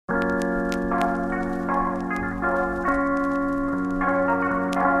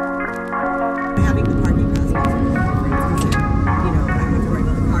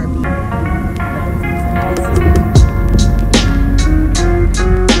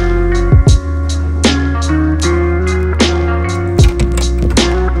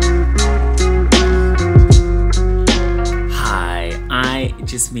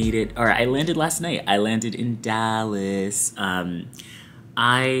made it, or I landed last night. I landed in Dallas.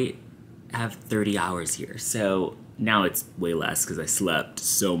 I have 30 hours here, so now it's way less because I slept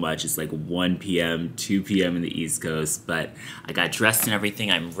so much. It's like 1 p.m., 2 p.m. in the East Coast, but I got dressed and everything.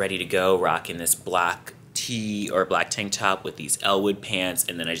 I'm ready to go, rocking this black tee or black tank top with these Elwood pants,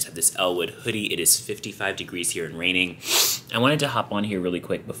 and then I just have this Elwood hoodie. It is 55 degrees here and raining. I wanted to hop on here really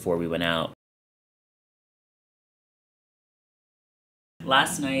quick before we went out.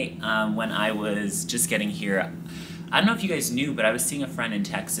 Last night, when I was just getting here, I don't know if you guys knew, but I was seeing a friend in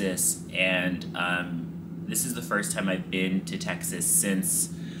Texas, and this is the first time I've been to Texas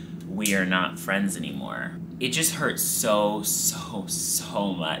since we are not friends anymore. It just hurt so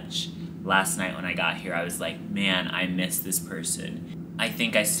much. Last night when I got here, I was like, man, I miss this person. I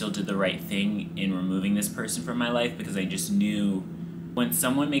think I still did the right thing in removing this person from my life, because I just knew when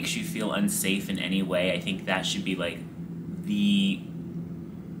someone makes you feel unsafe in any way, I think that should be like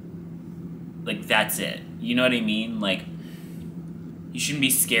that's it. You know what I mean? Like, you shouldn't be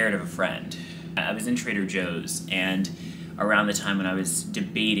scared of a friend. I was in Trader Joe's, and around the time when I was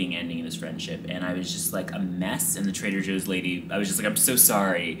debating ending this friendship, and I was just like a mess, and the Trader Joe's lady, I was just like, I'm so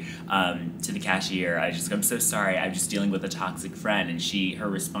sorry, to the cashier. I was just like, I'm so sorry, I'm just dealing with a toxic friend. And her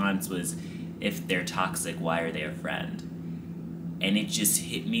response was, if they're toxic, why are they a friend? And it just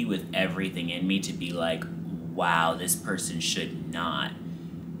hit me with everything in me to be like, wow, this person should not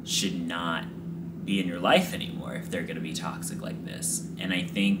be in your life anymore if they're gonna be toxic like this. And I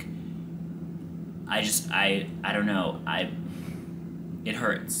think I don't know, it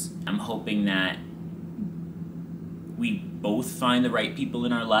hurts. I'm hoping that we both find the right people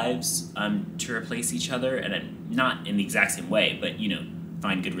in our lives to replace each other, and not in the exact same way, but you know,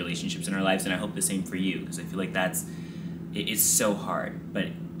 find good relationships in our lives. And I hope the same for you, because I feel like it's so hard, but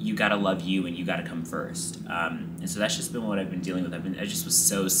you gotta love you, and you gotta come first. And so that's just been what I've been dealing with. I just was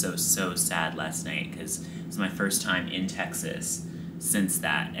so sad last night, because it was my first time in Texas since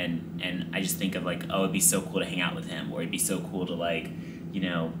that, and I just think of like, oh, it'd be so cool to hang out with him, or it'd be so cool to, like, you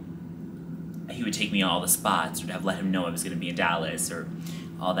know, he would take me all the spots, or to have let him know I was gonna be in Dallas, or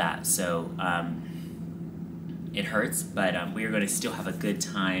all that. So it hurts, but we are going to still have a good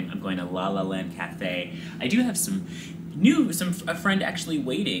time. I'm going to La La Land Cafe. I do have a friend actually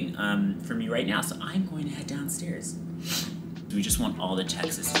waiting for me right now, so I'm going to head downstairs. We just want all the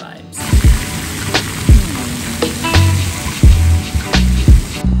Texas vibes.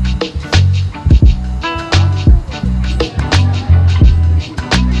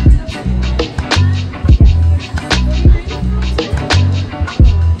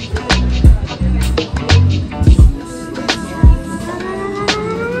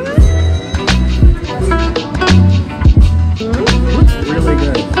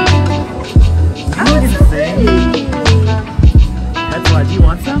 Do you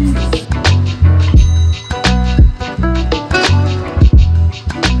want some?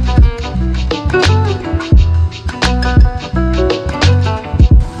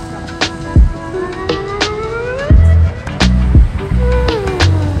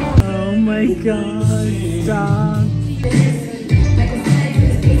 Oh my God, stop.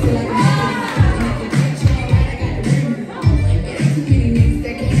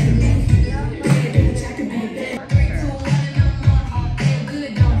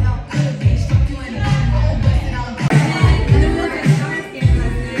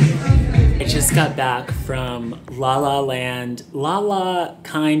 Just got back from La La Land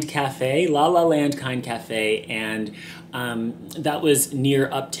Kind Cafe, and that was near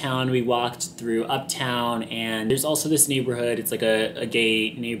Uptown. We walked through Uptown, and there's also this neighborhood, it's like a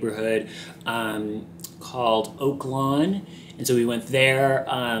gay neighborhood called Oak Lawn, and so we went there,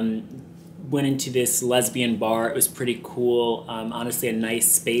 went into this lesbian bar. It was pretty cool, honestly a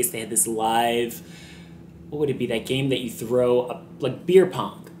nice space. They had this live, what would it be, that game that you throw up, like beer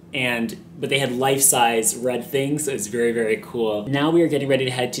pong. But they had life-size red things, so it's very cool. Now we are getting ready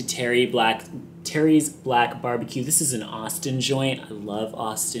to head to Terry's Black Barbecue. This is an Austin joint. I love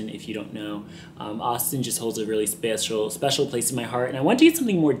Austin, if you don't know. Austin just holds a really special place in my heart. And I wanted to get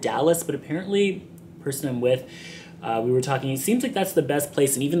something more Dallas, but apparently the person I'm with, we were talking, it seems like that's the best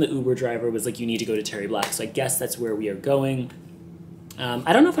place, and even the Uber driver was like, you need to go to Terry Black, so I guess that's where we are going.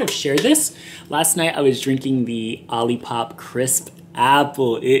 I don't know if I've shared this. Last night I was drinking the Olipop Crisp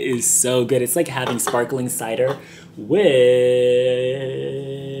Apple. It is so good. It's like having sparkling cider with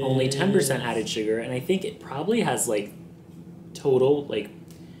only 10% added sugar, and I think it probably has like total, like,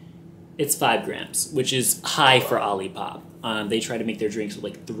 it's 5 grams, which is high for Olipop. They try to make their drinks with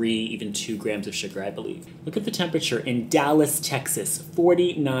like 3, even 2 grams of sugar, I believe. Look at the temperature in Dallas, Texas,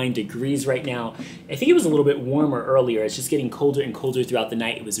 49 degrees right now. I think it was a little bit warmer earlier. It's just getting colder and colder throughout the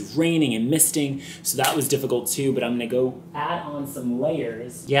night. It was raining and misting, so that was difficult too, but I'm gonna go add on some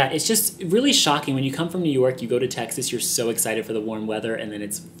layers. Yeah, it's just really shocking. When you come from New York, you go to Texas, you're so excited for the warm weather, and then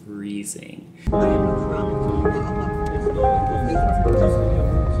it's freezing.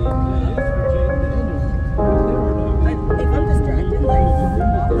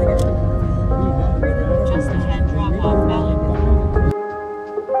 Just a hand drop off Malick.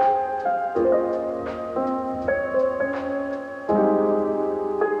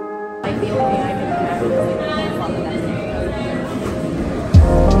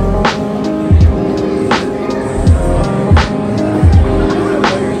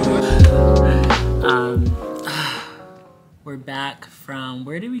 We're back from,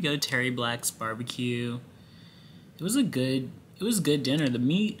 where did we go? Terry Black's barbecue. It was good dinner. The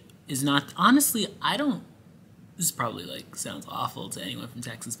meat is not, honestly, this probably like sounds awful to anyone from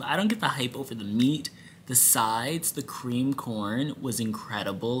Texas, but I don't get the hype over the meat. The sides, the cream corn was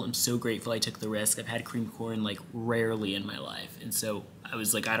incredible. I'm so grateful I took the risk. I've had cream corn like rarely in my life, and so I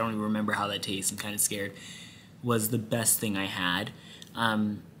was like, I don't even remember how that tastes. I'm kind of scared. Was the best thing I had.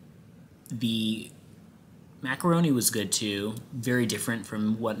 The macaroni was good too. Very different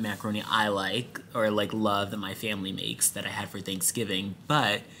from what macaroni I like or like love that my family makes that I had for Thanksgiving,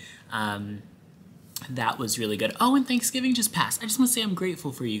 but that was really good. Oh, and Thanksgiving just passed. I just want to say I'm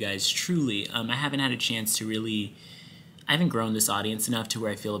grateful for you guys, truly. I haven't had a chance to really, I haven't grown this audience enough to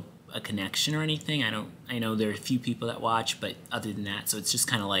where I feel a connection or anything. I know there are a few people that watch, but other than that, so it's just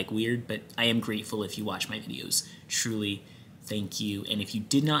kind of like weird, but I am grateful if you watch my videos, truly. Thank you. And if you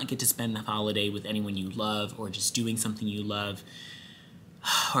did not get to spend the holiday with anyone you love or just doing something you love,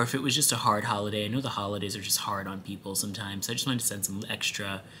 or if it was just a hard holiday, I know the holidays are just hard on people sometimes, so I just wanted to send some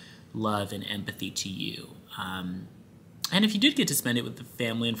extra love and empathy to you. And if you did get to spend it with the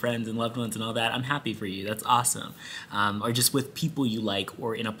family and friends and loved ones and all that, I'm happy for you. That's awesome. Or just with people you like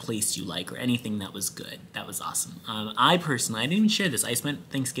or in a place you like or anything that was good. That was awesome. I didn't even share this. I spent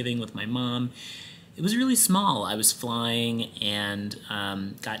Thanksgiving with my mom. It was really small. I was flying and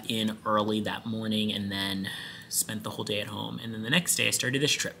got in early that morning and then spent the whole day at home. And then the next day I started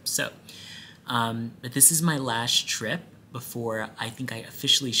this trip. So, but this is my last trip before I think I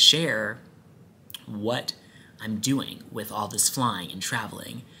officially share what I'm doing with all this flying and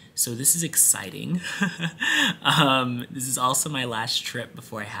traveling. So this is exciting. This is also my last trip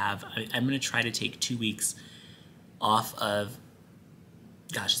before I'm gonna try to take 2 weeks off of,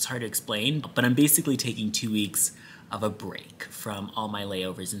 gosh, it's hard to explain, but I'm basically taking 2 weeks of a break from all my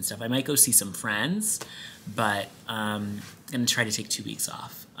layovers and stuff. I might go see some friends, but I'm gonna try to take 2 weeks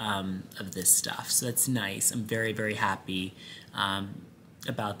off of this stuff. So that's nice. I'm very, very happy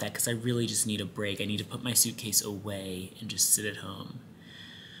about that because I really just need a break. I need to put my suitcase away and just sit at home.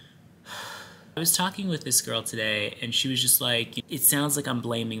 I was talking with this girl today and she was just like, it sounds like I'm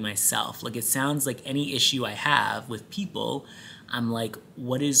blaming myself. Like it sounds like any issue I have with people, I'm like,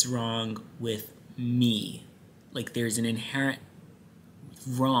 what is wrong with me? Like there's an inherent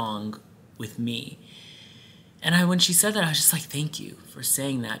wrong with me. And when she said that, I was just like, thank you for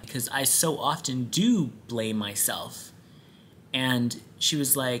saying that because I so often do blame myself. And she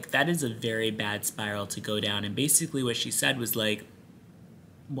was like, that is a very bad spiral to go down. And basically what she said was like,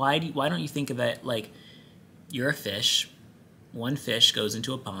 why don't you think of it like you're a fish, one fish goes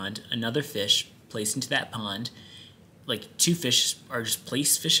into a pond, another fish placed into that pond, like 2 fish are just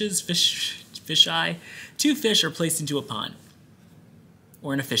placed fisheye. 2 fish are placed into a pond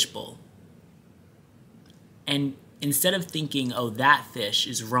or in a fishbowl. And instead of thinking, oh, that fish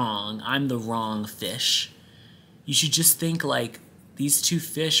is wrong, I'm the wrong fish, you should just think like these 2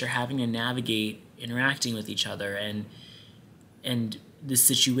 fish are having to navigate interacting with each other and the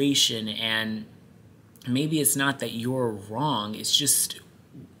situation, and maybe it's not that you're wrong, it's just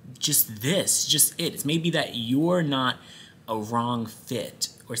it. It's maybe that you're not a wrong fit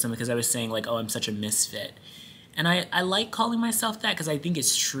or something, because I was saying like, oh, I'm such a misfit. And I like calling myself that because I think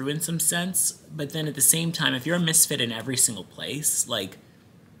it's true in some sense, but then at the same time, if you're a misfit in every single place, like,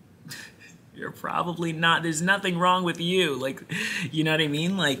 you're probably not, there's nothing wrong with you, like, you know what I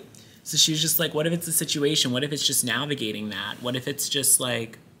mean? Like, so she was just like, what if it's a situation? What if it's just navigating that? What if it's just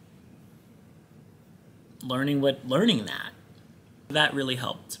like learning that? That really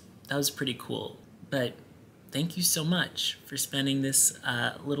helped. That was pretty cool. But thank you so much for spending this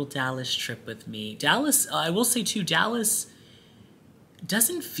little Dallas trip with me. Dallas, I will say too, Dallas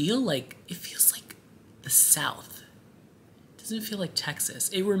doesn't feel like, it feels like the South. It doesn't feel like Texas.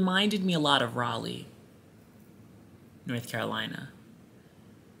 It reminded me a lot of Raleigh, North Carolina.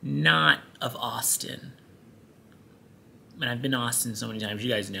 Not of Austin. And I've been to Austin so many times, you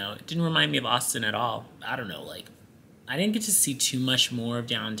guys know. It didn't remind me of Austin at all. I don't know, like, I didn't get to see too much more of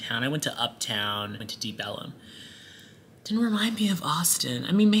downtown. I went to Uptown, went to Deep Ellum. Didn't remind me of Austin.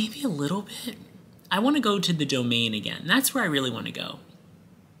 I mean, maybe a little bit. I want to go to the Domain again. That's where I really want to go.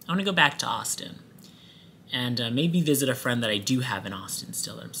 I want to go back to Austin. And maybe visit a friend that I do have in Austin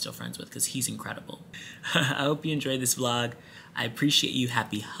still, that I'm still friends with, because he's incredible. I hope you enjoyed this vlog. I appreciate you.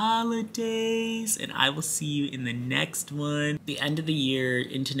 Happy holidays, and I will see you in the next one. The end of the year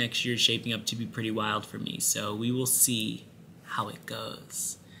into next year is shaping up to be pretty wild for me, so we will see how it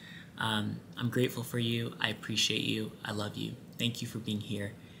goes. I'm grateful for you. I appreciate you. I love you. Thank you for being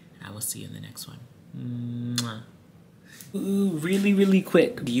here, and I will see you in the next one. Mwah. Ooh, really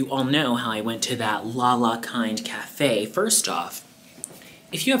quick. You all know how I went to that La Kind Cafe. First off,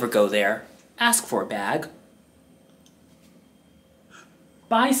 if you ever go there, ask for a bag.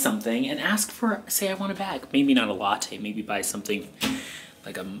 Buy something and ask for, say I want a bag. Maybe not a latte, maybe buy something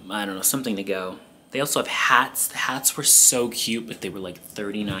like I don't know, something to go. They also have hats. The hats were so cute, but they were like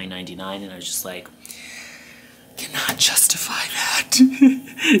 $39.99, and I was just like, cannot justify that.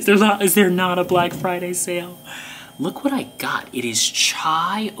 Is there not a Black Friday sale? Look what I got. It is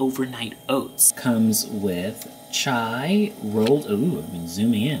chai overnight oats. Comes with chai, rolled, ooh, I've been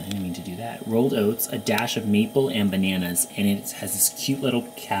zooming in, I didn't mean to do that. Rolled oats, a dash of maple and bananas, and it has this cute little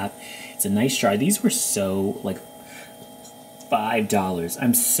cap. It's a nice jar. These were so, like, $5.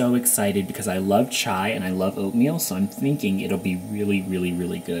 I'm so excited because I love chai and I love oatmeal, so I'm thinking it'll be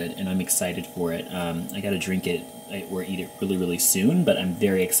really good, and I'm excited for it. I gotta drink it or eat it really soon, but I'm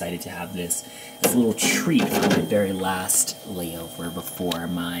very excited to have this little treat for my very last layover before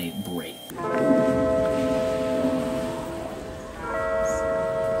my break.